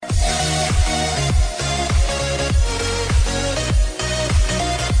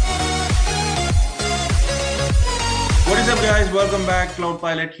guys, welcome back. Cloud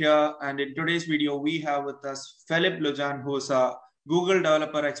Pilot here, and in today's video, we have with us Felipe Lujan, who is a Google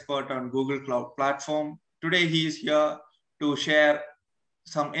developer expert on Google Cloud Platform. Today, he is here to share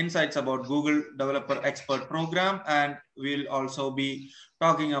some insights about Google Developer Expert Program, and we'll also be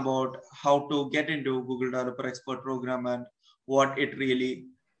talking about how to get into Google Developer Expert Program and what it really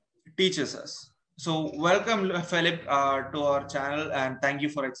teaches us. So, welcome, Felipe, to our channel, and thank you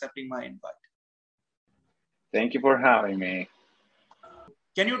for accepting my invite. Thank you for having me.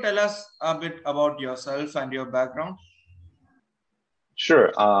 Can you tell us a bit about yourself and your background?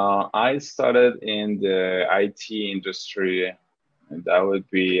 Sure. I started in the IT industry, and that would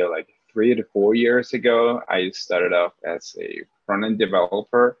be like 3 to 4 years ago. I started off as a front-end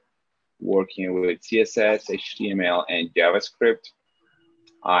developer working with CSS, HTML, and JavaScript.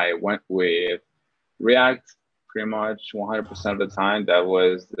 I went with React pretty much 100% of the time. That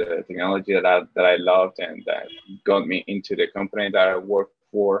was the technology that I loved and that got me into the company that I work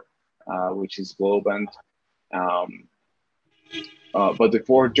for, which is Globant. But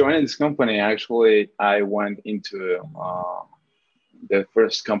before joining this company, actually, I went into the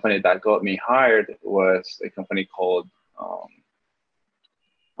first company that got me hired was a company called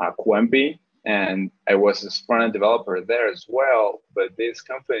Quemby, and I was a front-end developer there as well. But this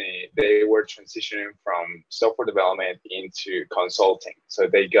company, they were transitioning from software development into consulting. So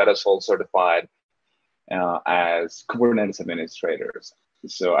they got us all certified as Kubernetes administrators.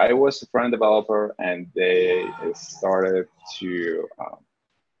 So I was a front-end developer, and they started to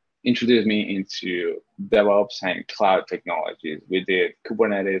introduce me into DevOps and cloud technologies. We did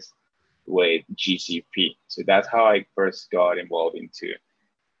Kubernetes with GCP. So that's how I first got involved into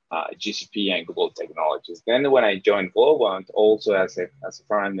GCP and Google technologies. Then when I joined Globant, also as a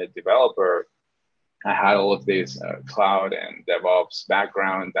front-end developer, I had all of this cloud and DevOps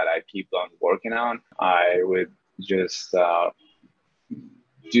background that I keep on working on. I would just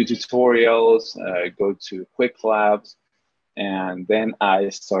do tutorials, go to quick labs, and then I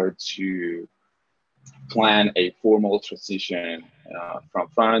started to plan a formal transition from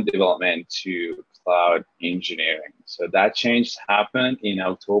front-end development to cloud engineering. So that change happened in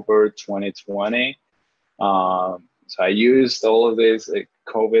October 2020. So I used all of this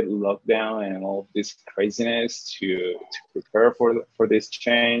COVID lockdown and all of this craziness to prepare for this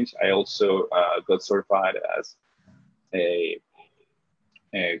change. I also got certified as a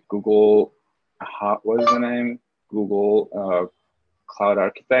Google, what is the name? Google Cloud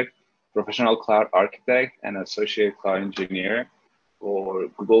Architect, Professional Cloud Architect, and Associate Cloud Engineer for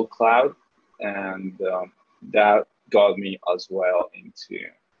Google Cloud. And that got me as well into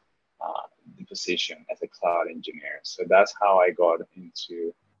the position as a cloud engineer. So that's how I got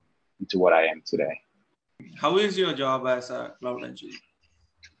into what I am today. How is your job as a cloud engineer?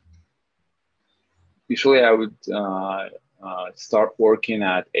 Usually I would start working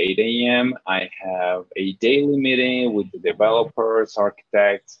at 8 a.m. I have a daily meeting with the developers,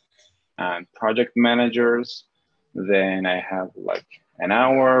 architects, and project managers. Then I have like an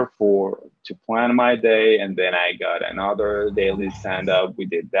hour to plan my day, and then I got another daily stand-up with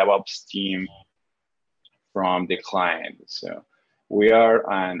the DevOps team from the client. So we are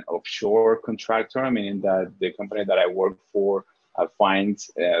an offshore contractor, meaning that the company that I work for finds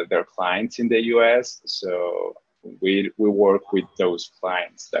their clients in the US. So we work with those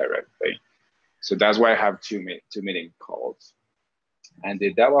clients directly. So that's why I have two meeting calls. And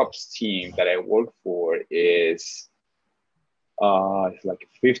the DevOps team that I work for is like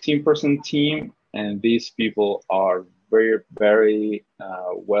a 15-person team. And these people are very, very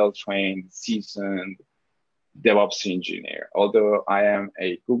well-trained, seasoned DevOps engineer. Although I am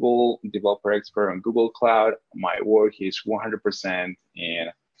a Google developer expert on Google Cloud, my work is 100%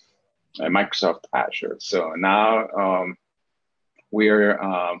 in Microsoft Azure. So now we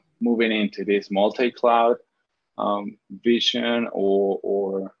are moving into this multi-cloud vision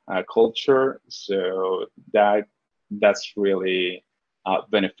or culture. So that's really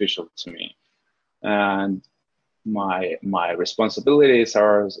beneficial to me. And my responsibilities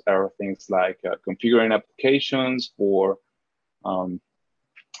are things like configuring applications for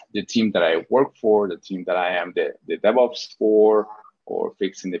the team that I work for, the team that I am the DevOps for, or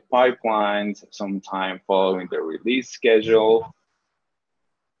fixing the pipelines, sometime following the release schedule.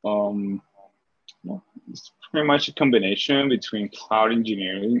 It's pretty much a combination between cloud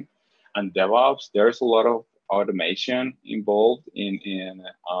engineering and DevOps. There's a lot of automation involved in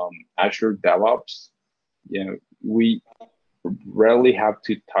Azure DevOps. You know, we rarely have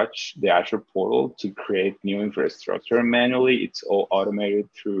to touch the Azure portal to create new infrastructure manually. It's all automated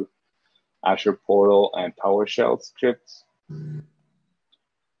through Azure portal and PowerShell scripts.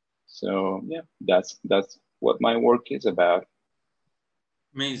 So yeah, that's what my work is about.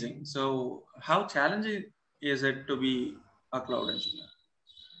 Amazing. So, how challenging is it to be a cloud engineer?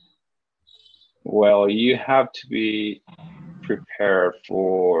 Well, you have to be prepared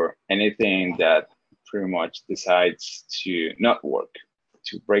for anything that pretty much decides to not work,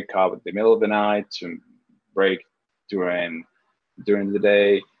 to break up in the middle of the night, to break during during the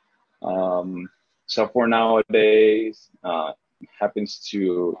day. Um, Software nowadays happens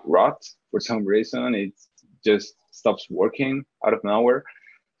to rot for some reason. It just stops working out of nowhere.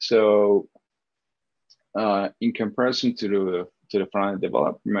 So, in comparison to the front end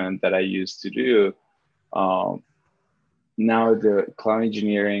development that I used to do, um, now the cloud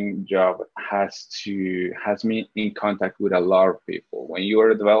engineering job has me in contact with a lot of people. When you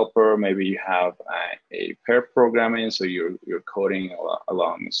are a developer, maybe you have a pair programming, so you're coding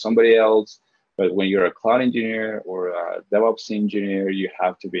along with somebody else. But when you're a cloud engineer or a DevOps engineer, you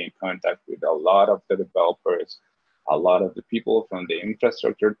have to be in contact with a lot of the developers, a lot of the people from the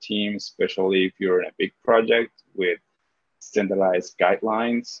infrastructure team, especially if you're in a big project with standardized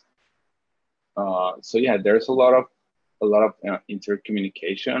guidelines. So yeah, there's a lot of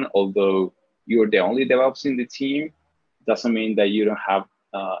intercommunication. Although you're the only DevOps in the team, doesn't mean that you don't have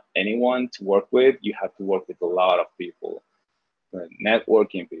anyone to work with. You have to work with a lot of people,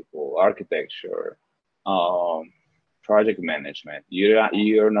 networking people, architecture, um, project management.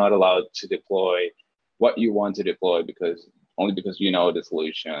 You're not allowed to deploy what you want to deploy because only because you know the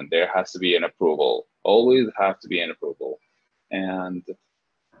solution. There has to be an approval. Always have to be an approval, and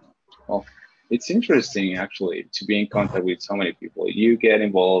well, it's interesting actually to be in contact with so many people. You get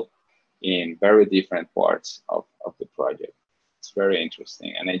involved in very different parts of the project. It's very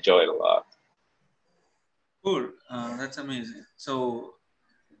interesting and I enjoy it a lot. Cool. That's amazing. So,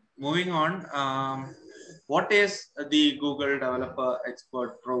 moving on, what is the Google Developer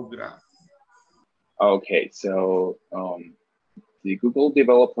Expert Program? Okay, so the Google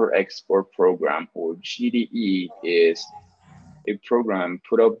Developer Export Program, or GDE, is a program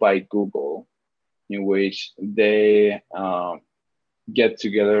put up by Google in which they get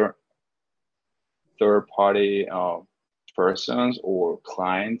together third-party persons or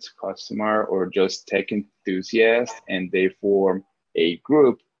clients, customer, or just tech enthusiasts, and they form a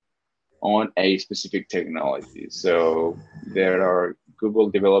group on a specific technology. So there are Google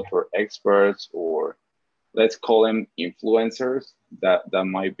developer experts, or let's call them influencers. That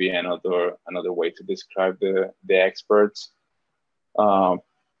might be another way to describe the experts. Um,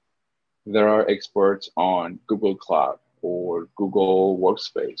 there are experts on Google Cloud or Google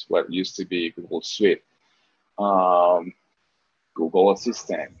Workspace, what used to be Google Suite, um, Google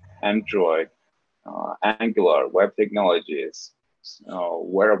Assistant, Android, Angular, web technologies,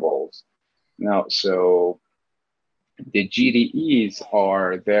 wearables. Now, so the GDEs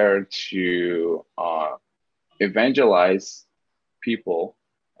are there to evangelize people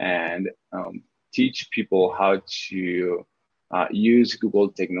and teach people how to use Google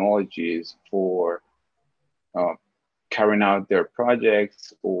technologies for uh, carrying out their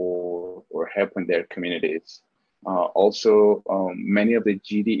projects or helping their communities. Also, many of the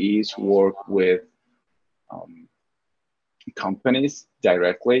GDEs work with um, companies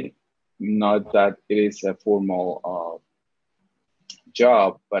directly, not that it is a formal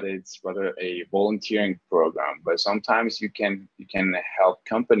job, but it's rather a volunteering program. But sometimes you can help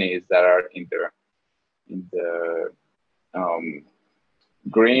companies that are in the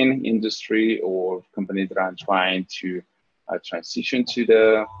green industry or companies that are trying to transition to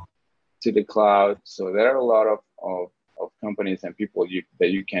the cloud. So there are a lot of companies and people that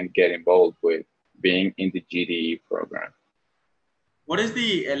you can get involved with being in the GDE program. What is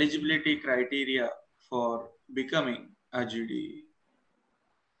the eligibility criteria for becoming a GDE?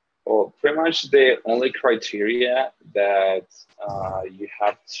 Well, pretty much the only criteria that you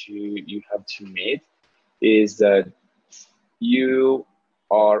have to meet is that you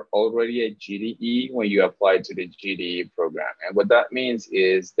are already a GDE when you apply to the GDE program. And what that means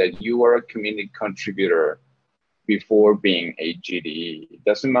is that you are a community contributor before being a GDE. It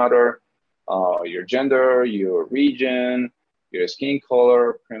doesn't matter your gender, your region, your skin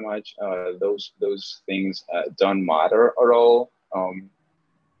color, pretty much those things don't matter at all.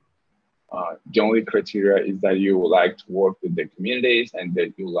 The only criteria is that you would like to work with the communities and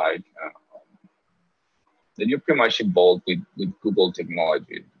that you like that you're pretty much involved with Google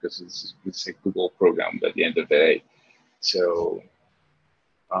technology because it's a Google program at the end of the day. So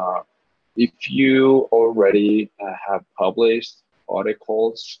uh, if you already have published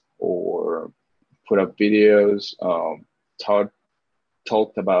articles or put up videos, taught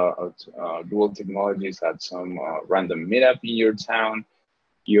talked about Google technologies at some random meetup in your town,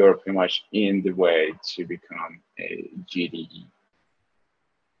 you're pretty much in the way to become a GDE.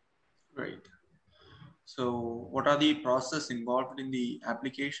 Great. So what are the process involved in the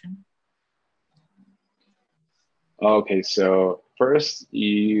application? Okay, so first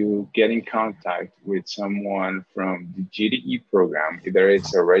you get in contact with someone from the GDE program, either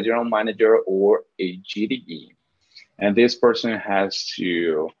it's a regional manager or a GDE, and this person has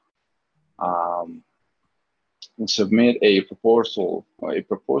to um, submit a proposal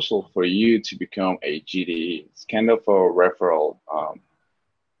for you to become a GDE. It's kind of a referral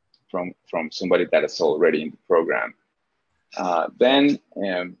from somebody that is already in the program. Then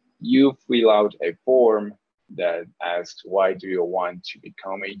you fill out a form that asks why do you want to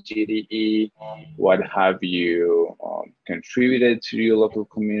become a GDE? What have you contributed to your local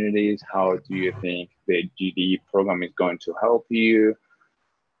communities? How do you think the GDE program is going to help you?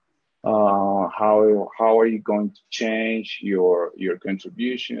 How are you going to change your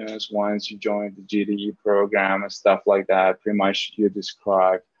contributions once you join the GDE program and stuff like that? Pretty much you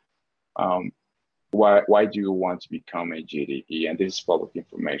describe um, why do you want to become a GDE? And this is public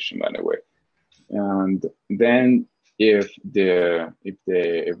information, by the way. And then if the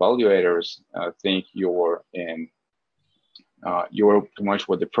evaluators think you're pretty much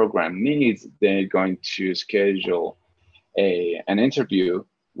what the program needs, they're going to schedule an interview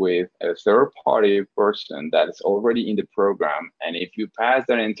with a third party person that is already in the program. And if you pass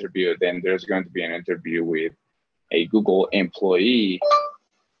that interview, then there's going to be an interview with a Google employee,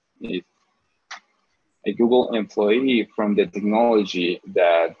 a Google employee from the technology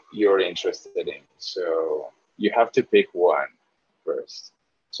that you're interested in. So you have to pick one first.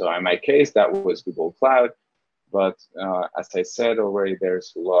 So in my case, that was Google Cloud. But as I said already,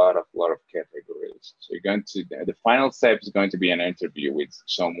 there's a lot of categories. So you're going to the final step is going to be an interview with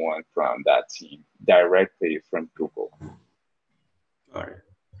someone from that team directly from Google. Got it.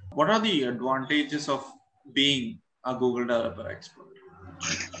 What are the advantages of being a Google developer expert?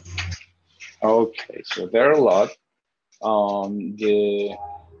 Okay, so there are a lot. The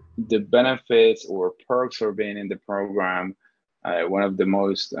benefits or perks of being in the program. One of the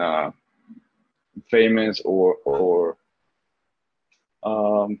most famous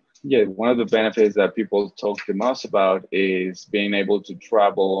yeah, one of the benefits that people talk the most about is being able to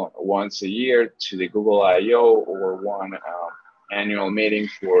travel once a year to the Google I/O or one annual meeting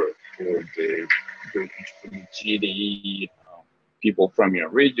for the GDE people from your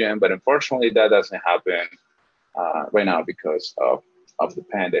region. But unfortunately, that doesn't happen right now because of the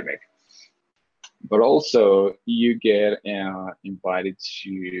pandemic. But also, you get invited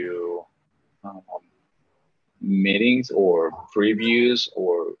to um, meetings or previews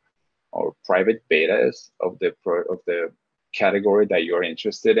or private betas of the category that you're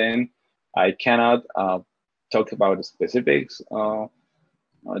interested in. I cannot talk about the specifics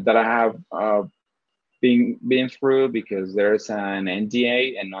that I have been through because there's an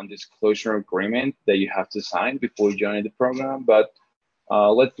NDA, a non-disclosure agreement that you have to sign before joining the program. But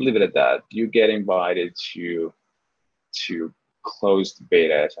let's leave it at that. You get invited to closed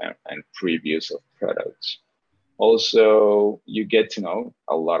betas and previews of products. Also, you get to know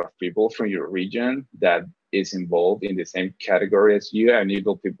a lot of people from your region that is involved in the same category as you, and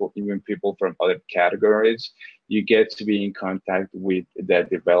even people from other categories. You get to be in contact with the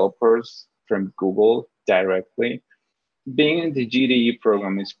developers from Google directly. Being in the GDE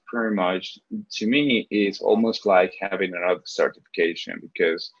program is pretty much, to me, is almost like having another certification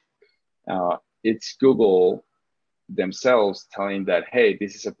because it's Google themselves telling that, hey,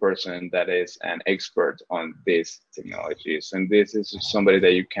 this is a person that is an expert on these technologies. And this is somebody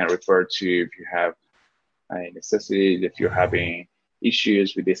that you can refer to if you have a necessity, if you're having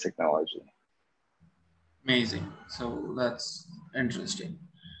issues with this technology. Amazing. So that's interesting.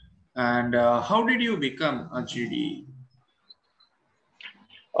 And how did you become a GDE?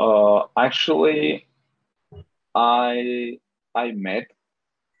 Actually, I I met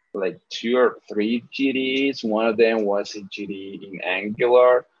like two or three GDEs. One of them was a GDE in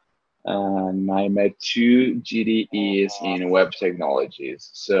Angular, and I met two GDEs in web technologies.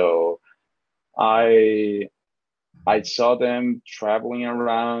 So I I saw them traveling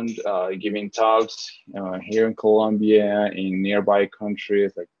around, giving talks here in Colombia, in nearby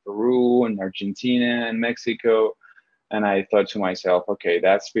countries like Peru and Argentina and Mexico. And I thought to myself, okay,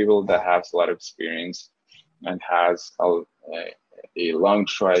 that's people that have a lot of experience and has a long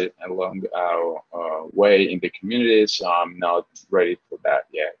way in the community. So I'm not ready for that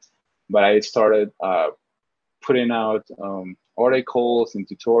yet. But I started putting out articles and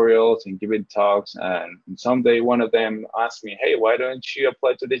tutorials and giving talks. And someday one of them asked me, hey, why don't you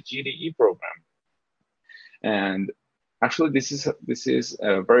apply to the GDE program? And actually, this is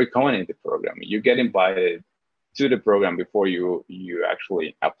very common in the program. You get invited to the program before you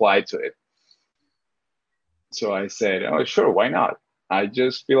actually apply to it. So I said, oh, sure, why not? I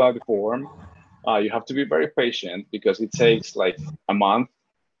just fill out the form. You have to be very patient because it takes like a month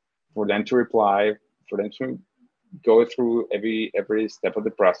for them to reply, for them to go through every step of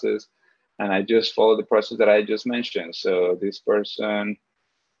the process. And I just follow the process that I just mentioned. So this person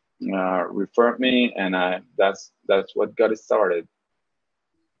referred me, and that's what got it started.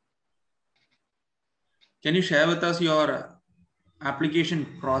 Can you share with us your application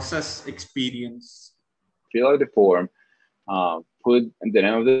process experience? Fill out the form, put the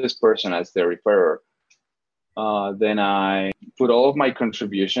name of this person as the referrer. Then I put all of my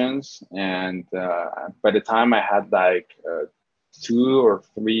contributions, and by the time I had like 2 or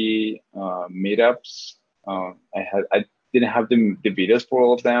 3 meetups, I didn't have the videos for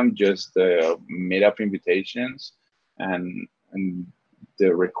all of them, just the meetup invitations and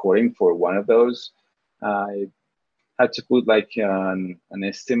the recording for one of those. I had to put like an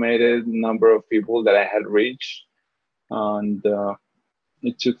estimated number of people that I had reached, and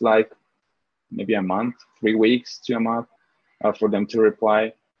it took like maybe a month, 3 weeks to a month for them to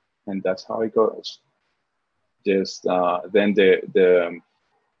reply, and that's how it goes. Just then the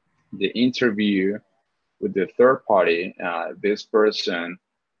interview with the third party, this person,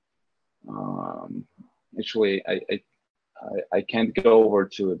 um, actually I can't go over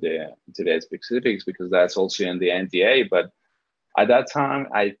to the specifics because that's also in the NDA, but at that time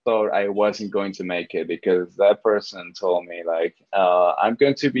I thought I wasn't going to make it because that person told me like, I'm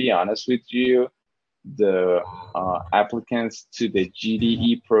going to be honest with you, the applicants to the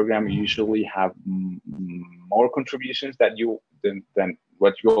GDE program usually have more contributions than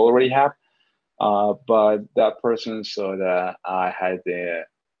what you already have. But that person saw that I had the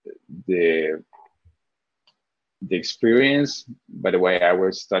the experience. By the way, I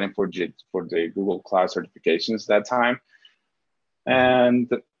was studying for the Google Cloud certifications that time, and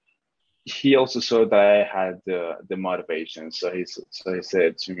he also saw that I had the motivation. So he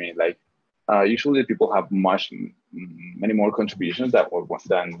said to me like, usually people have many more contributions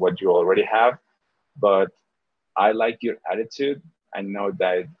than what you already have, but I like your attitude. I know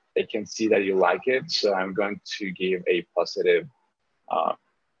that they can see that you like it, so I'm going to give a positive uh,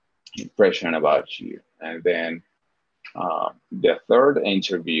 impression about you. And then the third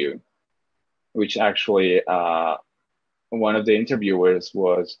interview, which actually one of the interviewers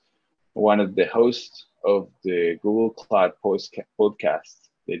was one of the hosts of the Google Cloud podcast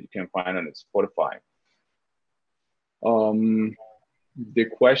that you can find on Spotify. Um, the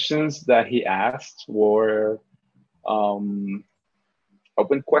questions that he asked were um,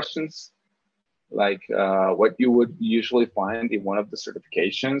 open questions, like what you would usually find in one of the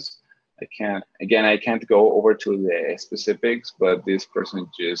certifications. I can't go over to the specifics, but this person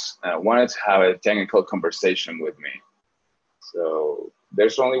just wanted to have a technical conversation with me. So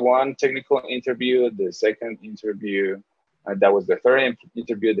there's only one technical interview. The second interview, that was the third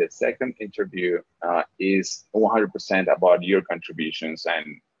interview. The second interview is 100% about your contributions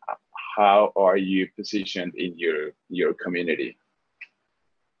and how are you positioned in your community.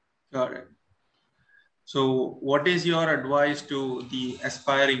 Got it. So what is your advice to the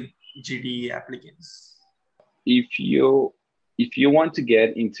aspiring GDE applicants? If you want to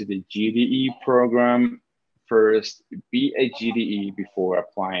get into the GDE program, first be a GDE before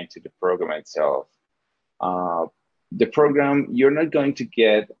applying to the program itself. Uh, the program, you're not going to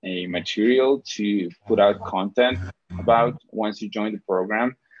get a material to put out content about once you join the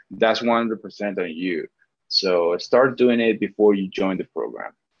program. That's 100% on you. So start doing it before you join the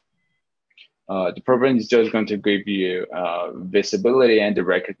program. The program is just going to give you visibility and the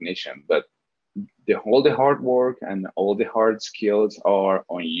recognition, but all the hard work and all the hard skills are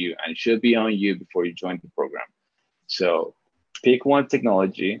on you and should be on you before you join the program. So pick one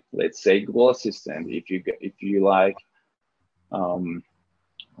technology, let's say Google Assistant. If you like um,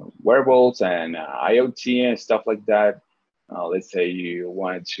 wearables and IoT and stuff like that, let's say you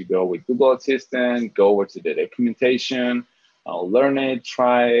wanted to go with Google Assistant, go over to the documentation, learn it,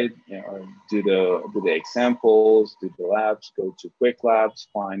 try it, do the examples, do the labs, go to Quick Labs,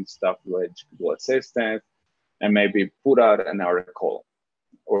 find stuff related to Google Assistant, and maybe put out an article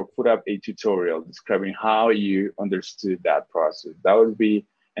or put up a tutorial describing how you understood that process. That would be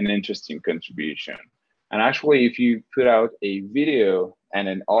an interesting contribution. And actually, if you put out a video and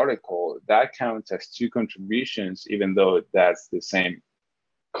an article, that counts as 2 contributions, even though that's the same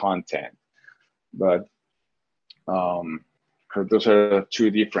content. But those are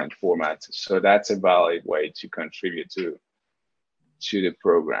 2 different formats. So that's a valid way to contribute to the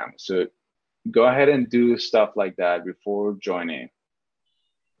program. So go ahead and do stuff like that before joining.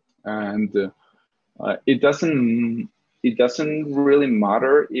 And It doesn't really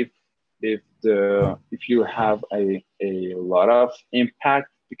matter if you have a lot of impact,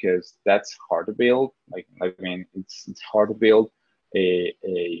 because that's hard to build. Like I mean, it's hard to build a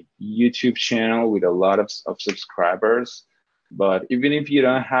YouTube channel with a lot of subscribers. But even if you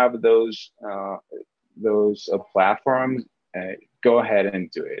don't have those platforms, go ahead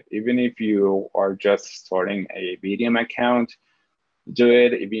and do it. Even if you are just starting a Medium account, do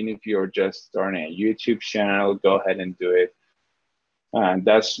it. Even if you're just starting a YouTube channel, go ahead and do it. And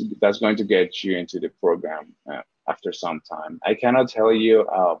that's going to get you into the program after some time. I cannot tell you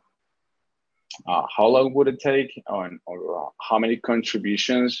how long would it take, or how many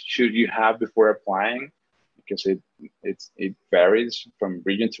contributions should you have before applying, because it varies from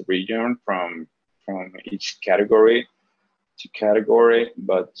region to region, from each category to category.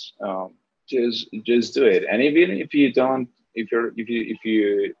 But just do it. And even if you don't, if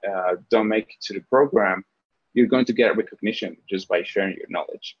you don't make it to the program, you're going to get recognition just by sharing your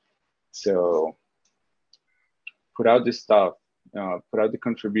knowledge. So put out the stuff, put out the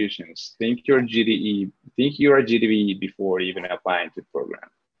contributions. Think you're a GDE before even applying to the program,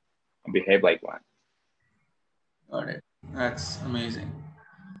 and behave like one. Got it. That's amazing.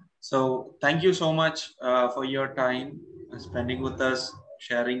 So thank you so much for your time spending with us,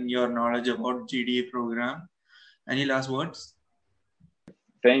 sharing your knowledge about GDA program. Any last words?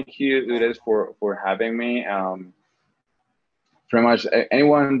 Thank you, Udes, for having me. Pretty much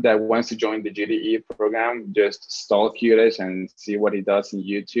anyone that wants to join the GDE program, just stalk Udes and see what he does in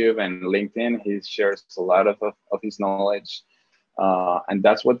YouTube and LinkedIn. He shares a lot of his knowledge, and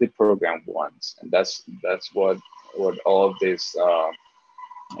that's what the program wants, and that's what all of this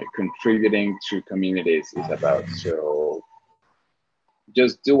contributing to communities is about. So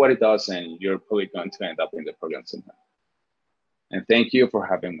just do what it does, and you're probably going to end up in the program somehow. And thank you for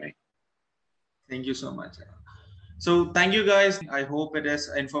having me. Thank you so much. So thank you guys. I hope it is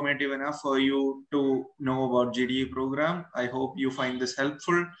informative enough for you to know about GDE program. I hope you find this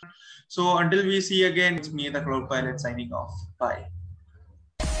helpful. So until we see again, it's me, the Cloud Pilot, signing off. Bye.